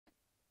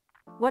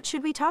What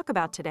should we talk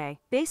about today?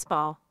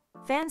 Baseball.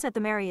 Fans at the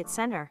Marriott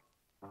Center.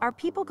 Are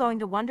people going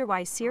to wonder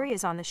why Siri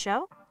is on the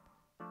show?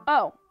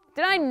 Oh,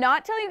 did I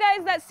not tell you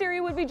guys that Siri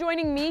would be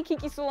joining me,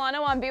 Kiki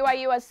Solano, on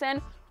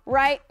BYUSN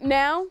right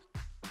now?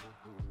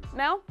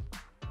 No?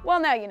 Well,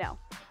 now you know.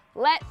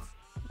 Let's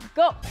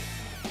go.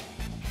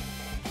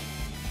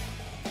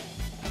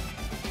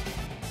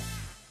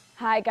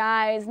 Hi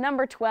guys,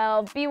 number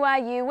 12,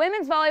 BYU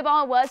women's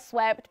volleyball was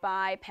swept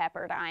by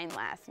Pepperdine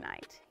last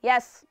night.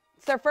 Yes,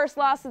 it's their first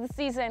loss of the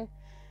season.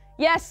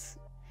 Yes,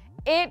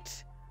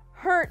 it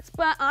hurts,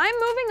 but I'm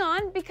moving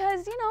on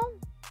because, you know,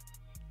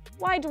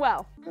 why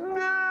dwell?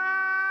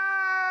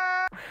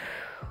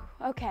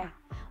 Okay,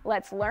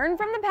 let's learn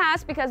from the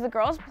past because the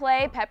girls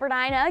play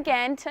Pepperdine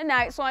again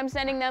tonight, so I'm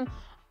sending them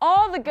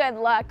all the good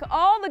luck,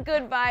 all the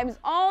good vibes,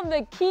 all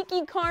the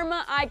Kiki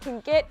karma I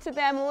can get to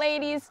them.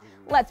 Ladies,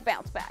 let's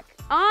bounce back.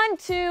 On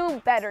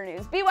to better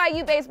news.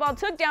 BYU baseball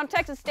took down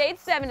Texas State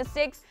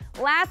 7-6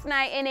 last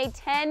night in a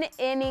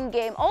 10-inning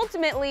game,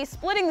 ultimately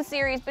splitting the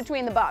series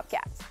between the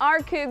Bobcats.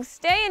 Our Cougs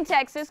stay in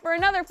Texas for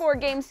another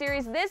 4-game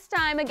series, this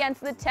time against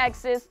the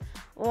Texas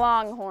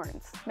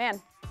Longhorns. Man,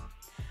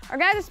 our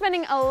guys are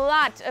spending a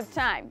lot of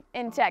time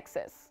in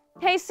Texas.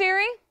 Hey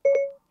Siri,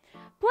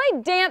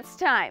 play Dance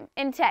Time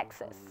in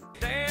Texas.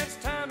 Dance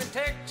time in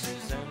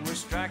Texas and we're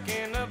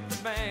striking up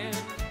the band.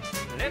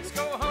 Let's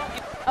go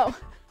home. Oh.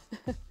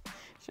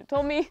 Should have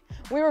told me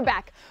we were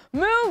back.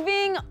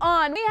 Moving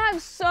on, we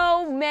have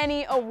so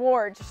many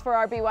awards for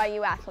our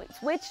BYU athletes,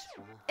 which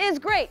is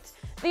great.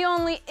 The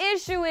only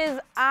issue is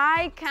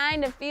I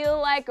kind of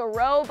feel like a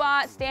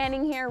robot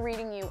standing here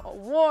reading you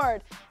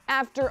award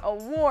after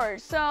award.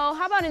 So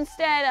how about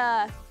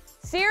instead,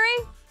 Siri,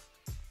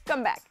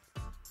 come back.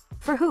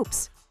 For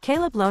hoops,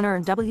 Caleb Lohner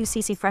earned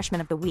WCC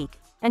Freshman of the Week,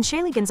 and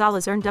Shaylee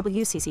Gonzalez earned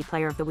WCC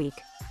Player of the Week.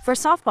 For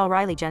softball,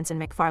 Riley Jensen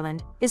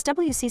McFarland is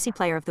WCC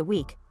Player of the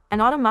Week,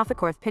 and Autumn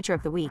Moffakorth Pitcher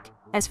of the Week.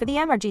 As for the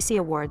MRGC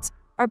Awards,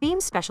 our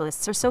beam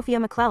specialists are Sophia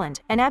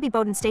McClelland and Abby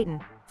Bowden-Staten.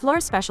 Floor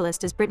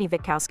specialist is Brittany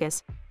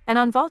Vitkauskas, and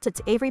on vault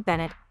it's Avery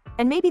Bennett.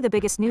 And maybe the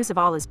biggest news of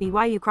all is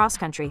BYU Cross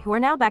Country, who are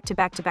now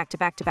back-to-back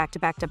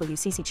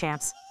WCC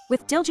champs,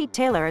 with Diljit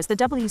Taylor as the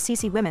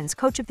WCC Women's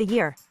Coach of the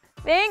Year.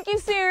 Thank you,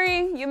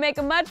 Siri. You make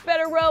a much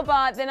better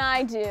robot than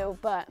I do,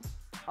 but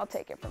I'll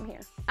take it from here.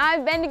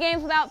 I've been to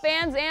games without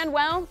fans, and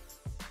well,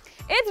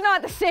 it's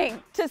not the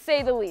same, to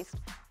say the least.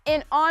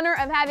 In honor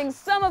of having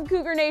some of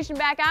Cougar Nation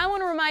back, I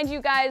want to remind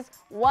you guys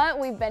what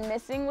we've been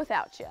missing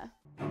without you.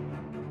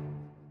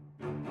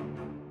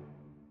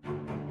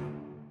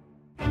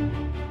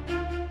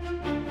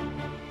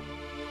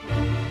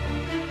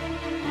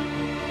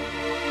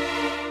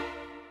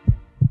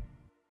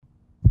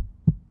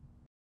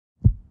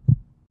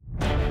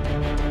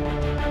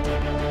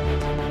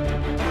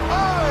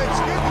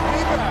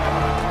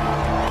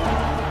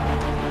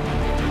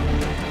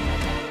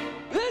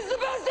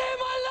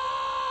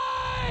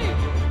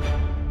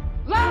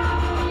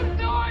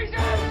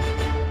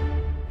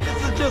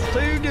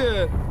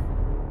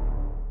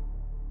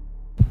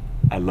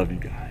 I love you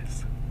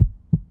guys.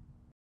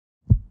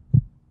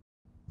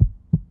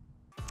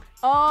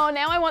 Oh,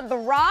 now I want the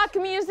rock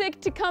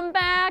music to come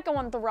back. I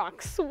want the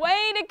rock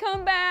sway to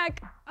come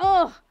back.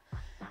 Oh,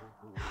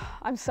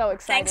 I'm so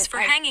excited. Thanks for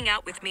hanging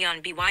out with me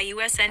on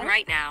BYUSN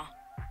right now.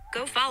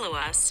 Go follow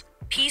us.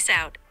 Peace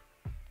out.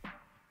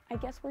 I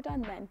guess we're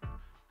done then.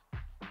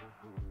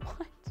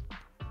 What?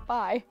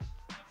 Bye.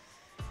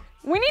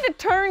 We need to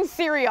turn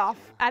Siri off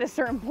at a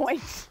certain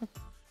point.